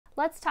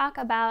Let's talk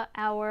about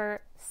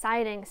our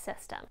siding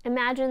system.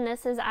 Imagine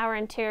this is our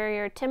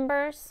interior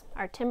timbers,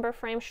 our timber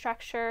frame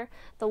structure.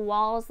 The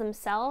walls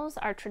themselves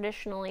are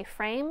traditionally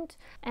framed,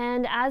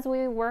 and as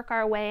we work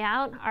our way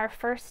out, our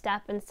first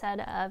step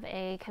instead of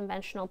a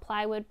conventional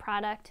plywood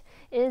product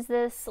is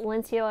this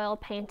linseed oil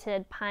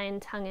painted pine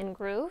tongue and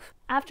groove.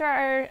 After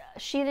our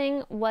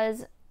sheathing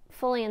was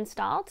fully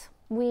installed,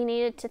 we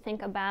needed to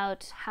think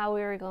about how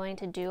we were going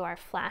to do our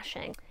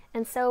flashing.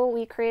 And so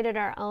we created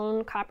our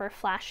own copper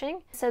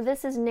flashing. So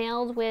this is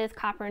nailed with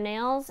copper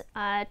nails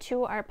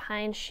to our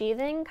pine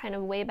sheathing, kind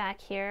of way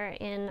back here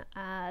in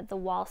the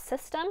wall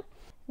system.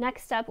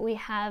 Next up, we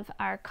have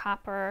our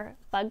copper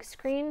bug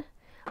screen.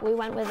 We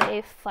went with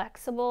a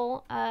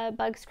flexible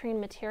bug screen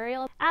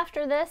material.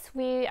 After this,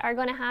 we are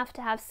going to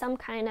have some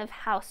kind of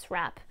house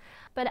wrap.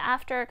 But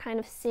after kind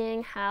of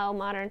seeing how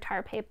modern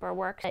tar paper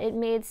works, it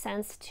made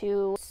sense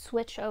to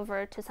switch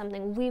over to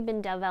something we've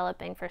been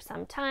developing for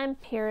some time.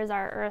 Here is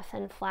our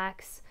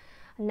Earth+Flax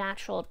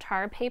natural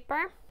tar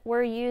paper.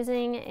 We're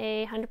using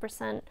a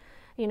 100%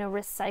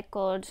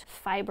 recycled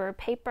fiber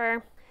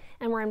paper,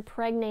 and we're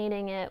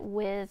impregnating it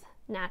with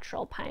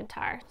natural pine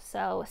tar.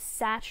 So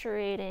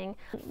saturating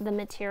the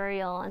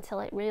material until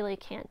it really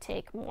can't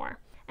take more.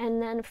 And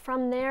then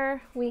from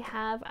there, we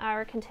have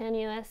our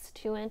continuous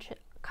 2-inch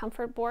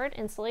Comfortboard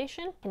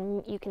insulation,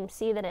 and you can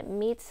see that it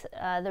meets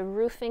the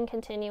roofing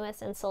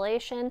continuous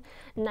insulation.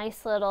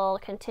 Nice little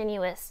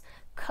continuous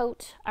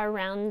coat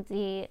around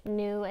the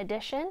new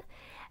addition.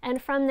 And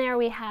from there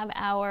we have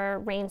our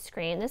rain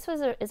screen. This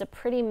is a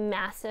pretty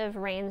massive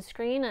rain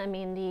screen. I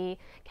mean, the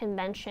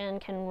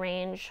convention can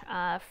range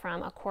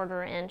from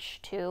 1/4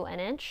 inch to 1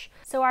 inch.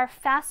 So our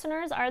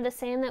fasteners are the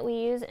same that we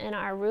use in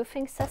our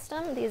roofing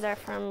system. These are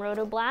from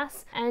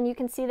Rothoblaas, and you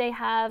can see they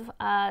have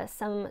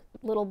some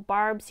little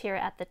barbs here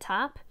at the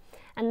top,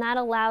 and that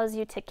allows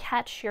you to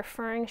catch your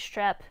furring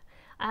strip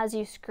as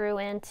you screw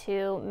in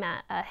to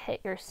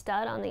hit your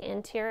stud on the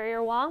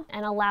interior wall,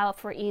 and allow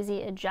for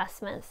easy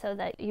adjustment so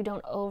that you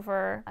don't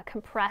over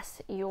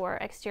compress your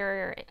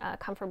exterior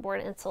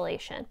comfortboard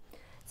insulation.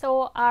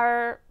 So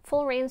our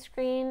full rain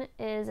screen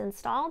is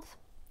installed,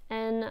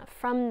 and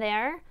from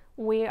there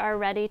we are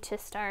ready to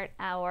start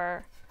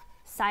our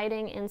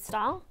siding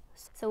install.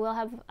 So we'll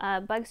have a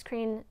bug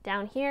screen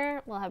down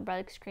here, we'll have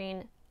bug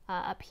screen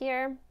up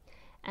here,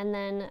 and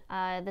then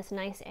this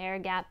nice air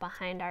gap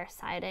behind our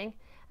siding.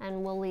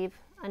 And we'll leave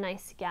a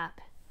nice gap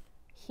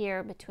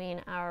here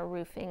between our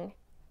roofing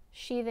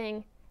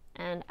sheathing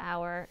and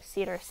our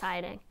cedar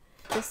siding.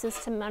 This is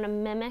to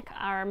mimic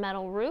our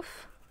metal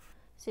roof,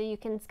 so you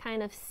can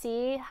kind of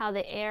see how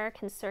the air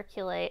can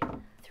circulate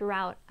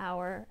throughout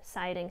our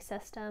siding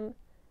system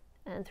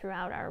and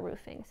throughout our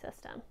roofing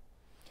system.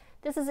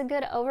 This is a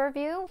good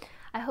overview.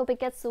 I hope it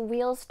gets the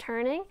wheels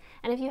turning,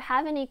 and if you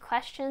have any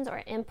questions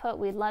or input,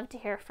 we'd love to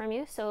hear from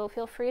you, so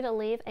feel free to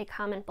leave a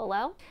comment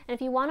below. And if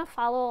you want to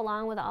follow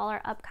along with all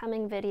our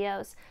upcoming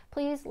videos,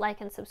 please like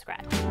and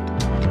subscribe.